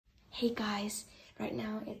Hey guys, right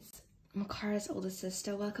now it's Makara's older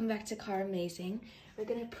sister. Welcome back to Kara Amazing. We're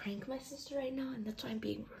gonna prank my sister right now, and that's why I'm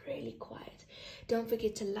being really quiet. Don't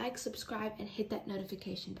forget to like, subscribe, and hit that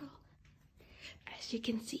notification bell. As you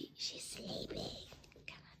can see, she's sleeping.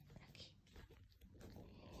 Come on, okay.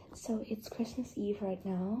 So it's Christmas Eve right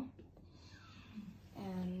now,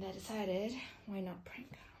 and I decided, why not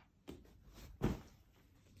prank her?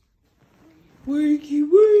 Wakey,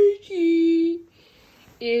 wakey!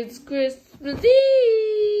 It's Christmas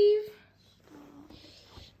Eve!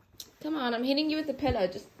 Come on, I'm hitting you with the pillow.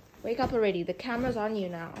 Just wake up already. The camera's on you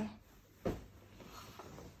now. Did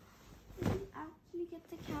you actually get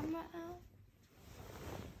the camera out?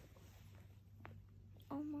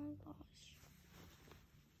 Oh my gosh.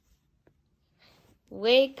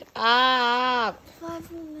 Wake up!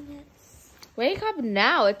 5 more minutes. Wake up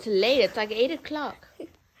now. It's late. It's like 8 o'clock.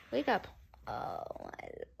 Wake up. Oh my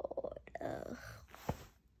lord. Ugh.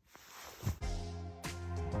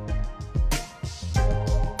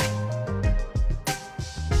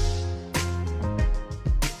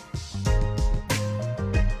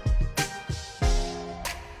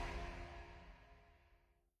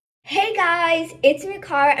 Hey guys, it's me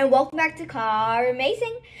Kara and welcome back to Kara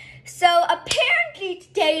Amazing. So apparently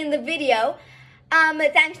today in the video,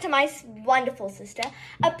 thanks to my wonderful sister,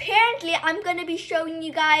 apparently I'm going to be showing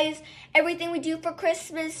you guys everything we do for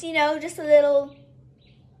Christmas, you know, just a little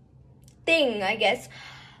thing, I guess.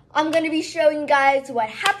 I'm going to be showing you guys what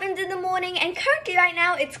happens in the morning, and currently right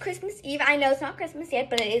now it's Christmas Eve. I know it's not Christmas yet,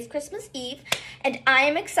 but it is Christmas Eve, and I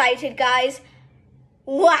am excited, guys.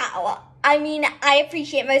 Wow. I mean, I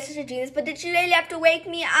appreciate my sister doing this, but did she really have to wake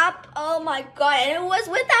me up? Oh my god, and it was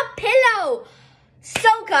with a pillow. So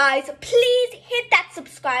guys, please hit that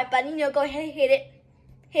subscribe button. You know, go ahead and hit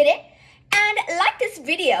it. And like this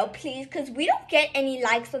video, please, because we don't get any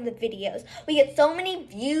likes on the videos. We get so many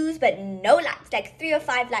views, but no likes, like 3 or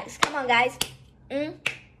 5 likes. Come on, guys.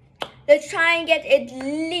 Let's try and get at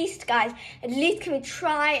least, guys, at least can we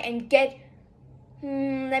try and get,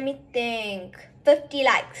 let me think, 50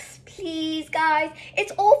 likes. Please, guys.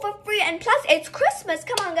 It's all for free, and plus it's Christmas.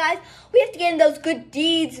 Come on, guys. We have to get in those good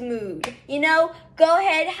deeds mood. You know, go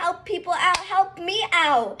ahead, help people out, help me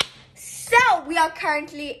out. So, we are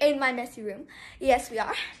currently in my messy room. Yes, we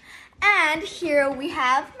are. And here we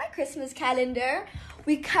have my Christmas calendar.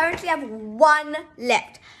 We currently have 1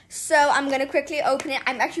 left. So, I'm going to quickly open it.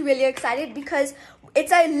 I'm actually really excited because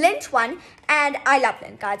it's a Lindt one, and I love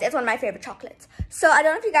Lindt, guys. It's one of my favorite chocolates. So, I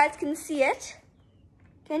don't know if you guys can see it.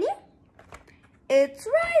 Can you? It's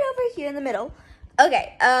right over here in the middle.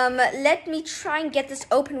 Okay, let me try and get this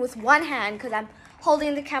open with one hand because I'm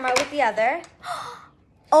holding the camera with the other.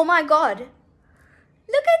 Oh my god.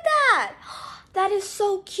 Look at that. That is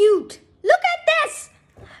so cute. Look at this.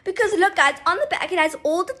 Because look, guys, on the back it has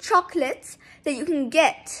all the chocolates that you can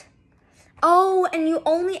get. Oh, and you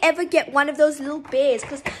only ever get one of those little bears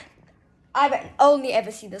because I've only ever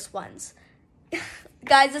seen this once.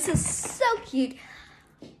 Guys, this is so cute.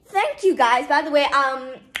 Thank you, guys. By the way,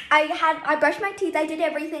 I brushed my teeth. I did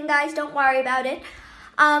everything, guys. Don't worry about it.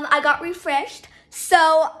 I got refreshed.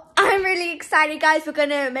 So I'm really excited, guys. We're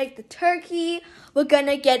gonna make the turkey. We're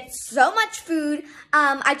gonna get so much food.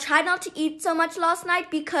 I tried not to eat so much last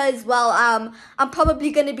night because, well, I'm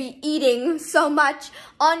probably gonna be eating so much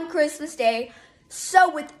on Christmas Day.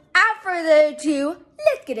 So without further ado,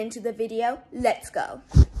 let's get into the video. Let's go.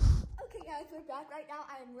 Okay, guys, we're back right now.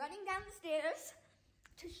 I am running down the stairs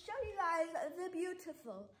to show you guys the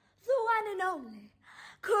beautiful, the one and only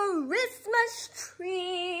Christmas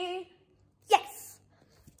tree. Yes,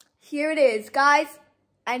 here it is, guys.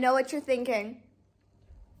 I know what you're thinking.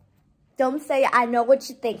 Don't say I know what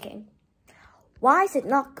you're thinking. Why is it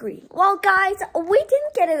not green? Well, guys, we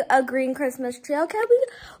didn't get a green Christmas tree, okay?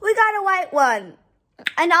 We got a white one.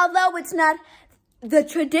 And although it's not the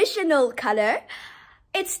traditional color,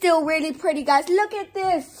 it's still really pretty, guys. Look at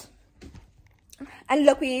this. And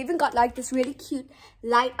look, we even got like this really cute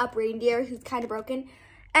light up reindeer who's kind of broken.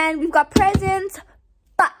 And we've got presents,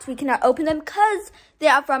 but we cannot open them because they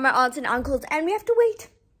are from our aunts and uncles and we have to wait.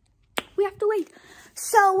 We have to wait.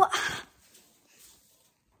 So,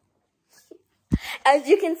 as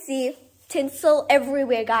you can see, tinsel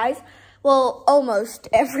everywhere, guys. Well, almost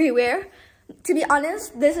everywhere. To be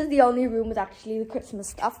honest, this is the only room with actually the Christmas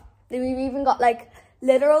stuff. We've even got like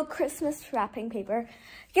literal Christmas wrapping paper.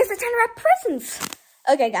 Guess we're trying to wrap presents.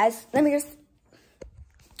 Okay, guys, let me just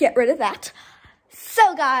get rid of that.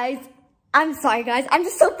 So, guys, I'm sorry, guys. I'm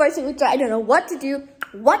just so frustrated. I don't know what to do,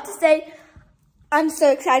 what to say. I'm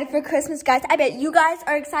so excited for Christmas, guys. I bet you guys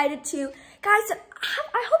are excited too. Guys,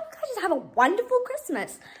 I hope you guys just have a wonderful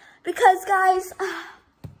Christmas. Because, guys,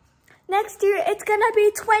 next year it's gonna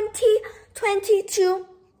be 2022.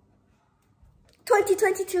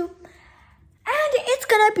 2022. And it's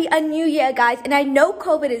gonna be a new year, guys. And I know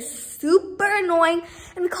COVID is super annoying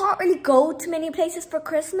and we can't really go to many places for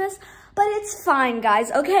Christmas. But it's fine,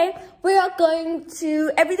 guys, okay?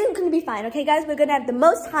 Everything's gonna be fine, okay, guys? We're gonna have the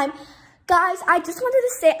most time. Guys, I just wanted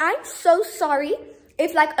to say I'm so sorry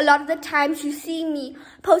if, like, a lot of the times you see me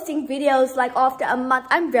posting videos, like, after a month.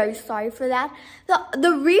 I'm very sorry for that.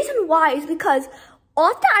 The reason why is because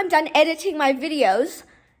after I'm done editing my videos,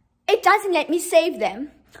 it doesn't let me save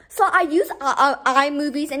them. So I use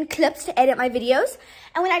iMovies and Clips to edit my videos.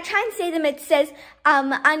 And when I try and save them, it says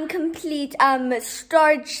incomplete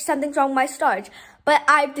storage, something's wrong with my storage. But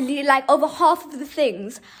I've deleted like over half of the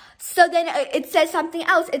things. So then it says something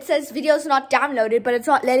else. It says videos not downloaded, but it's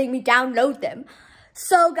not letting me download them.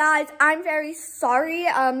 So guys, I'm very sorry.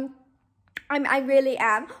 I really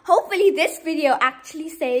am. Hopefully this video actually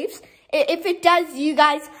saves. If it does, you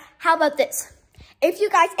guys, how about this? If you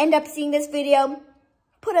guys end up seeing this video,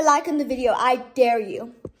 put a like on the video. I dare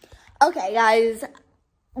you. Okay, guys.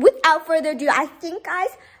 Without further ado, I think,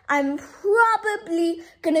 guys, I'm probably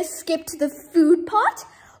gonna skip to the food part.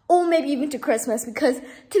 Or maybe even to Christmas. Because,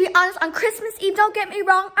 to be honest, on Christmas Eve, don't get me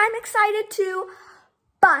wrong, I'm excited too.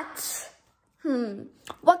 But,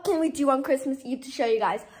 what can we do on Christmas Eve to show you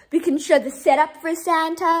guys? We can show the setup for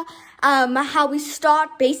Santa, how we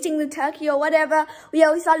start basting the turkey or whatever. We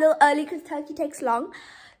always start a little early because turkey takes long.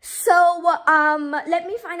 So, let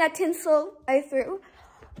me find that tinsel through.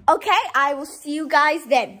 Okay, I will see you guys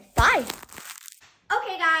then. Bye.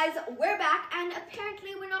 Okay, guys, we're back, and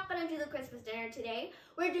apparently we're not going to do the Christmas dinner today.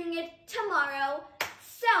 We're doing it tomorrow.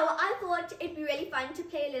 So, I thought it'd be really fun to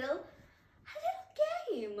play a little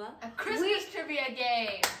game. A Christmas trivia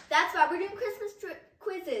game. That's right, we're doing Christmas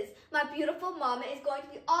quizzes. My beautiful mom is going to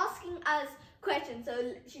be asking us questions.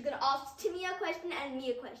 So, she's going to ask Timmy a question and me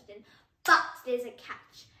a question. But there's a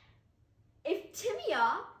catch. If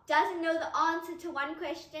Timia doesn't know the answer to one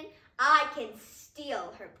question, I can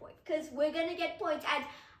steal her point because we're going to get points. And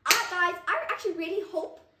guys, I actually really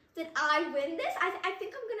hope that I win this. I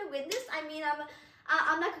think I'm going to win this. I mean,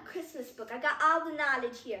 I'm like a Christmas book. I got all the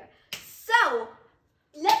knowledge here. So,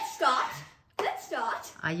 let's start.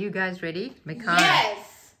 Are you guys ready? Mikara?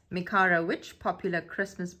 Yes. Mikara, which popular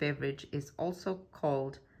Christmas beverage is also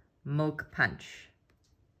called milk punch?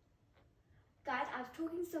 Guys, I was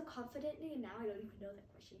talking so confidently and now I don't even know that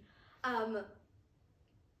question.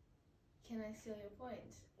 Can I steal your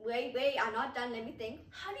point? Wait, I'm not done. Let me think.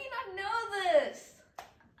 How do you not know this?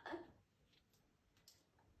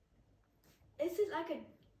 Is it like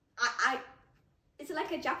is it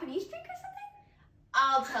like a Japanese drink or something?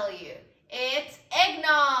 I'll tell you. It's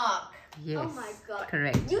eggnog. Yes. Oh my god.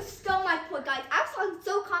 Correct. You stole my point, guys. I was talking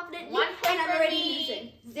so confidently 1 point and I'm for already me.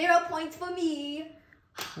 losing. 0 points for me.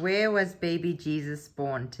 Where was baby Jesus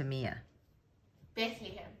born, Tamia?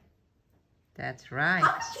 Bethlehem. That's right.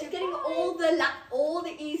 How come she's getting all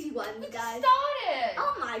the easy ones, guys? Started.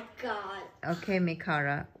 Oh my god. Okay,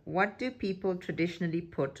 Mikara, what do people traditionally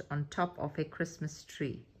put on top of a Christmas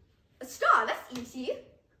tree? A star, that's easy.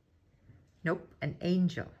 Nope, an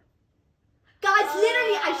angel. Guys,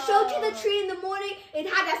 literally, I showed you the tree in the morning. It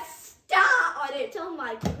had a star on it. Oh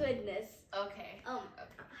my goodness. Okay.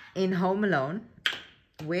 In Home Alone,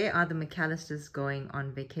 where are the McAllisters going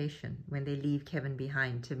on vacation when they leave Kevin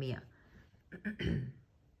behind, Tamia?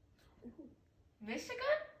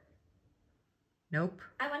 Michigan? Nope.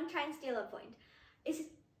 I want to try and steal a point. Is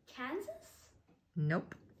it Kansas?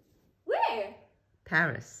 Nope. Where?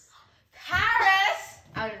 Paris. Paris?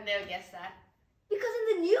 I would have never guessed that. Because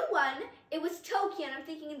in the new one, it was Tokyo, and I'm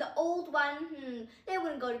thinking in the old one, they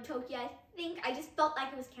wouldn't go to Tokyo. I just felt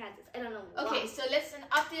like it was Kansas. I don't know why. Okay, so let's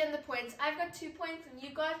update on the points. I've got 2 points and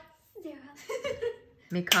you got 0.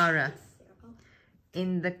 Mikara, 0.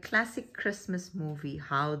 in the classic Christmas movie,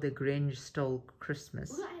 How the Grinch Stole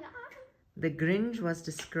Christmas, the Grinch was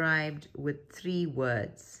described with 3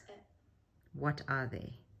 words. What are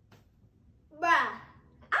they? Bruh, I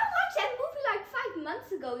watched that movie like 5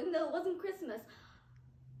 months ago, even though it wasn't Christmas.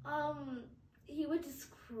 He was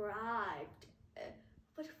described.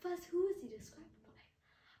 But first, who was he described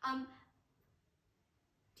by?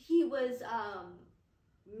 He was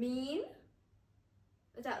mean.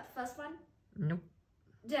 Was that the first one? Nope.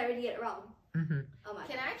 Did I already get it wrong? Mm-hmm. Oh my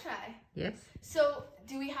Can god. I try? Yes? So,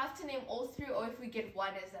 do we have to name all 3 or if we get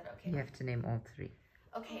 1, is that okay? You have to name all 3.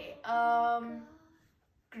 Okay,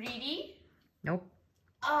 greedy. Nope.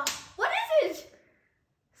 What is it?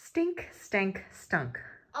 Stink, stank, stunk.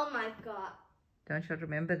 Oh my god. Don't you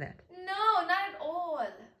remember that? No, not at all.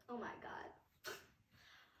 Oh my god.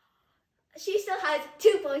 she still has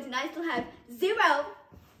 2 points and I still have 0.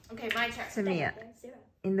 Okay, my turn. Samia, 0.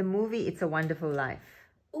 in the movie It's a Wonderful Life.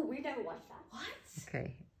 Oh, we've never watched that. What?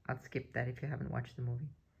 Okay, I'll skip that if you haven't watched the movie.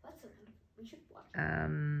 What's so wonderful? We should watch it.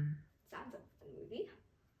 Sounds like a movie.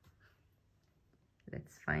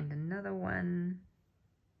 Let's find another one.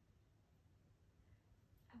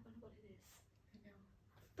 I wonder what it is. I know.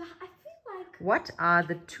 But I feel like... What are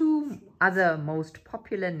the 2 other most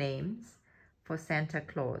popular names for Santa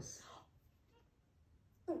Claus?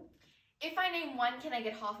 If I name one, can I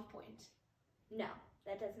get half a point? No,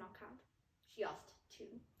 that does not count. She asked 2.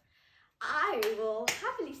 I will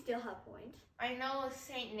happily steal her point. I know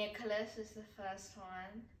Saint Nicholas is the first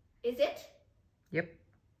one. Is it? Yep.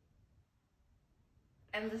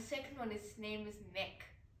 And the second one, his name is Nick.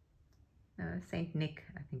 Saint Nick,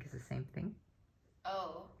 I think, is the same thing.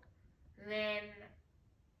 Oh. Then,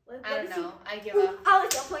 What I don't is he? know. I give Ooh, up. I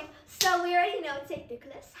will steal a point. So we already know it's St.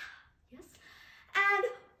 Nicholas. Yes. And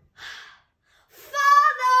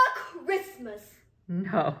Father Christmas.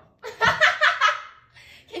 No.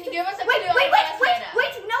 Can you give us a Wait, clue on wait, the wait, first wait, letter?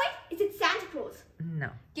 wait, no, wait. Is it Santa Claus? No.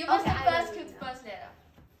 Give us Okay, the I first don't clue, know. first letter.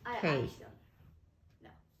 I K. actually don't. No.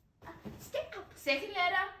 Stay up. Second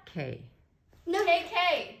letter? K. No.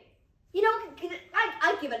 KK. You know,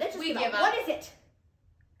 I give it. Let's just We give give up. up. What is it?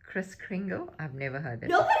 Kris Kringle? I've never heard that.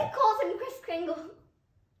 Nobody before. calls him Kris Kringle.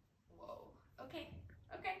 Whoa. Okay.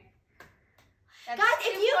 Okay. That's Guys,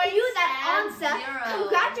 if 2 you points knew that and answer, 0.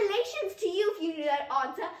 congratulations to you if you knew that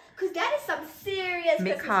answer, because that is some serious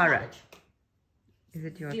Christmas Mikara. knowledge. Is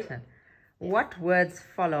it your 0. turn? What words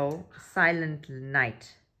follow Silent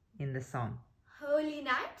Night in the song? Holy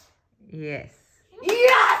Night? Yes.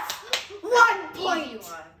 Yes! 1 Easy point!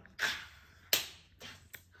 one.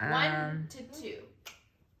 Um, 1 to 2.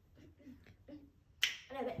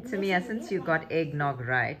 Tamia, since you got eggnog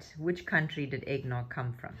right, which country did eggnog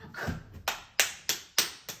come from?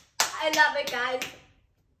 I love it, guys.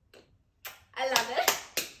 I love it.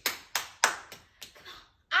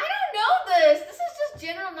 I don't know this. This is just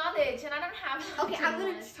general knowledge, and I don't have. Okay, I'm general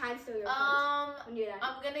gonna knowledge. try and steal your point when you're done.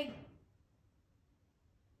 I'm gonna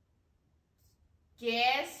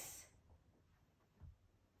guess.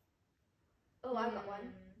 Oh, I got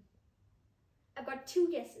one. I've got 2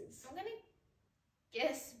 guesses. I'm gonna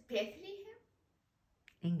guess Bethlehem.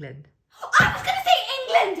 England. I was gonna say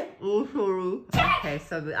England! Uhuru. Okay,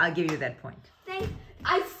 so I'll give you that point.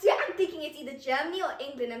 I'm thinking it's either Germany or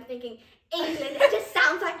England. I'm thinking England. It just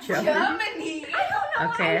sounds like Germany. Germany. I don't know. why,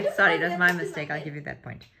 I Okay, just sorry, thought that's my in mistake. my I'll head. give you that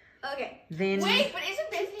point. Okay. Then, Wait, but isn't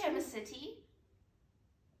Bethlehem a city?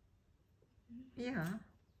 yeah.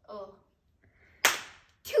 Oh.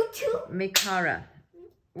 2-2. Mikara,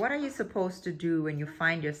 what are you supposed to do when you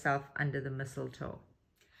find yourself under the mistletoe?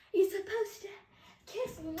 You're supposed to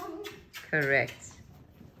kiss me, Mom. Correct.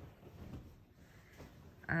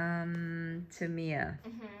 Tamia.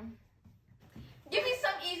 Give me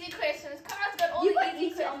some easy questions. Kara's got all You the got easy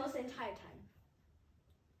easy questions. almost the entire time.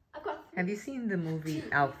 I've got 3. Have you seen the movie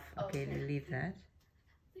Elf? Okay, Okay. leave that.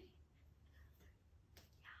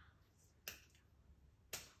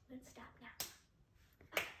 Let's stop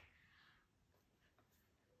now.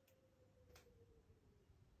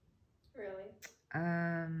 Really?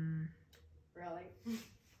 Really?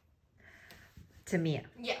 Tamia,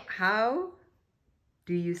 Yeah. how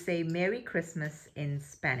do you say Merry Christmas in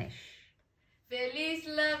Spanish? Feliz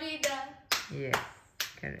la vida. Yes,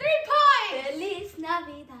 correct. 3 points. Feliz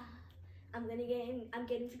Navidad. I'm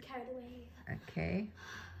getting too carried away. Okay.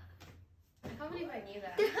 I can't believe I knew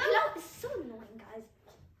that. This pillow is so annoying, guys.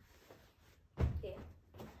 Yeah.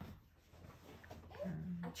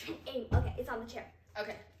 I'm trying to aim. Okay, it's on the chair.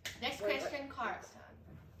 Okay. Next Wait, question, Kara's turn.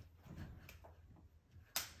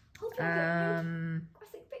 Hopefully I'm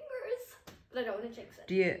crossing fingers. But I don't want to jinx it.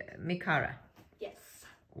 Do you, Mikara, Yes.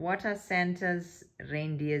 what are Santa's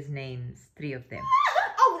reindeer's names? 3 of them.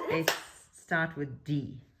 Oh, They that's... start with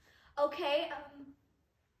D. Okay,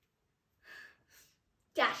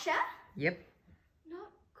 Dasha? Yep.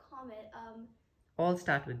 Not Comet, All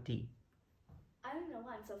start with D. I don't know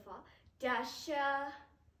one so far. Dasha...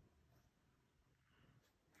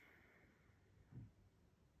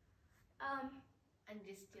 And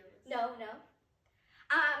just steal it. No.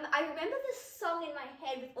 I remember this song in my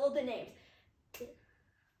head with all the names.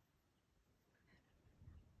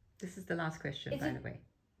 This is the last question, Is by it- the way.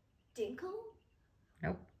 Dinkle?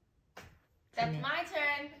 Nope. That's Tamia. my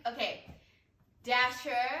turn. Okay.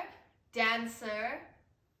 Dasher, Dancer,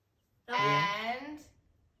 No. and...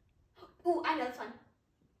 Ooh, I know this one.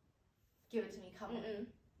 Give it to me, come on. Mm-mm.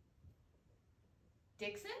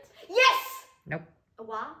 Dixon? Yes! Nope. A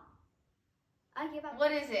what? I give up.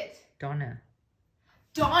 What is it? Donna.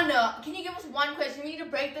 Donna, can you give us one question? We need to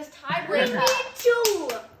break this We tiebreaker. need two.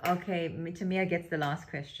 Okay, Tamia gets the last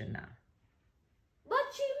question now. But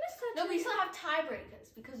she missed her. No, we still have tiebreakers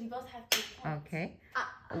because we both have 2 points. Okay.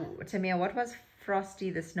 Tamia, what was Frosty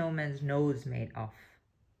the Snowman's nose made of?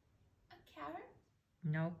 A carrot?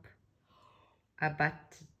 Nope. A butt.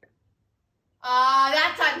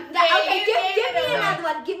 That's unfair. Okay, give me another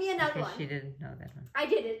one. Give me another Okay, one. she didn't know that one. I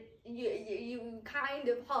did it. You kind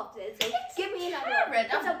of hopped it. So give me another Carrot,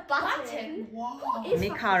 one. It's a button. Wow. It's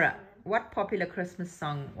Mikara, what popular Christmas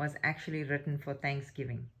song was actually written for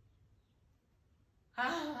Thanksgiving?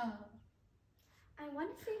 Ah. I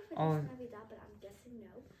want to say Feliz Oh. Navidad, but I'm guessing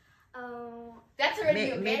no. That's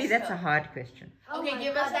already a Maybe guess, that's though. a hard question. Okay, my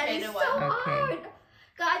give God, us a that better is one. so Okay. hard.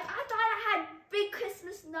 Guys, I thought I had big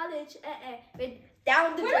Christmas knowledge. But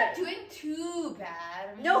down the We're drain. not doing too bad.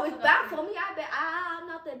 I mean, No, we it's still bad got for me. I'm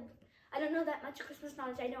not the. I don't know that much Christmas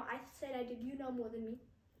knowledge. I know. I said I did. You know more than me.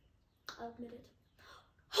 I'll admit it.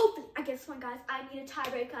 Hopefully, I guess one, guys. I need a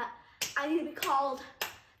tiebreaker. I need to be called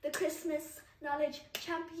the Christmas knowledge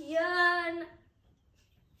champion.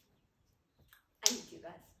 I need you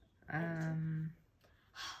guys.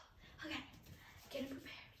 Okay, getting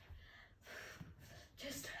prepared.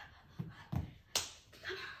 Just come on.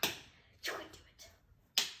 You can do it.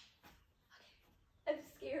 Okay, I'm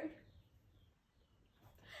scared.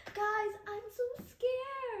 Guys, I'm so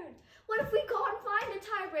scared. What if we can't find a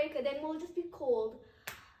tiebreaker? Then we'll just be called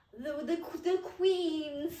the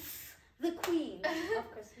queens. The queen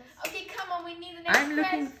of Christmas. Okay, come on, we need the next I'm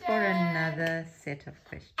looking question. for another set of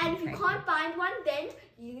questions. And if you Thank can't find one, then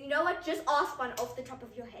you know what? Just ask one off the top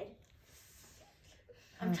of your head.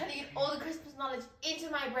 I'm trying to get all the Christmas knowledge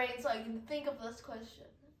into my brain so I can think of this question.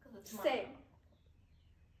 Because it's mine. Same.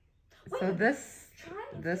 So this Try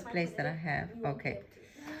and this see place my that I credit. have. You won't Okay. be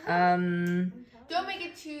able to. Don't make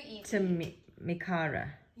it too easy. To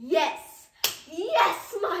Mikara. Yes,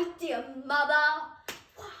 yes, my dear mother.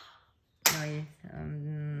 Oh, yes.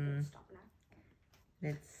 Stop now.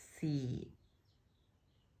 Let's see.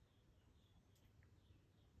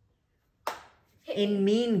 Hit me. In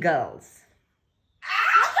Mean Girls,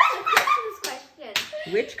 That's a Christmas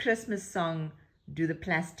question. which Christmas song do the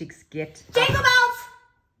Plastics get Jingle bells.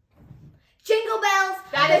 Jingle bells.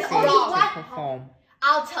 That There's is only wrong. to one. perform?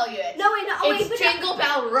 I'll tell you it. No, wait, no. Oh, wait, It's but Jingle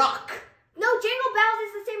Bell Rock. no, Jingle bells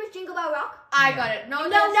is the same as Jingle Bell Rock. I got it. No, No,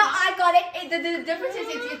 that's no, not. I got it. The difference is,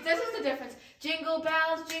 this is the difference. Jingle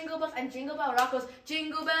bells, and Jingle Bell Rock goes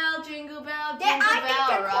Jingle Bell, Jingle Bell, I think Bell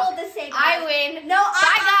they're Rock. called the same. I guys. win. No,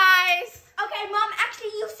 Bye, guys. Okay, Mom, actually,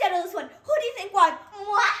 you settle this one. Who do you think won?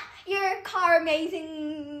 Mwah! You're a car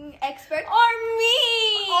amazing expert. Or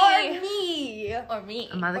me. Or me. Or me.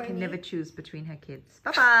 A mother Or can me. never choose between her kids.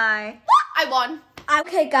 Bye-bye. I won.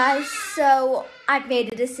 Okay, guys, so I've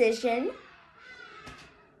made a decision.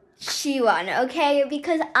 She won, okay?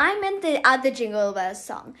 Because I meant the other Jingle Bells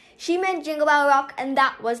song. She meant Jingle Bell Rock, and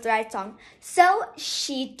that was the right song. So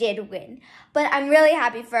she did win. But I'm really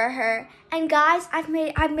happy for her. And guys, I've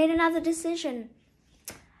made another decision.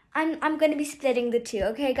 I'm gonna be splitting the two,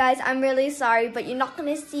 okay, guys? I'm really sorry, but you're not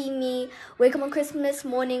gonna see me wake up on Christmas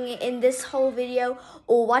morning in this whole video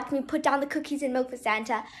or watch me put down the cookies and milk for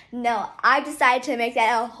Santa. No, I decided to make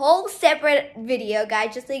that a whole separate video,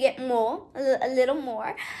 guys, just to get more, a little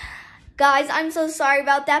more. Guys, I'm so sorry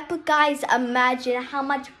about that, but guys, imagine how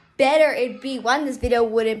much better it'd be. One, this video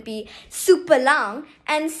wouldn't be super long,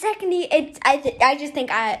 and secondly, I just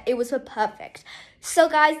think it was perfect. So,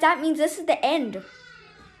 guys, that means this is the end.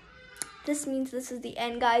 This means this is the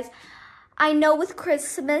end, guys. I know with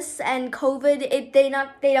Christmas and COVID, they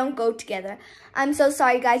don't go together. I'm so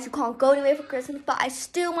sorry, guys. You can't go anywhere for Christmas, but I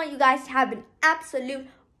still want you guys to have an absolute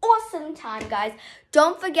awesome time, guys.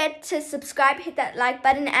 Don't forget to subscribe, hit that like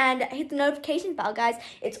button, and hit the notification bell, guys.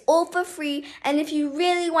 It's all for free, and if you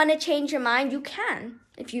really want to change your mind, you can,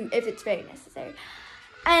 if it's very necessary.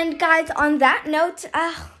 And guys, on that note,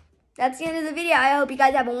 that's the end of the video. I hope you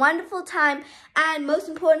guys have a wonderful time, and most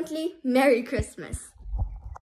importantly, Merry Christmas.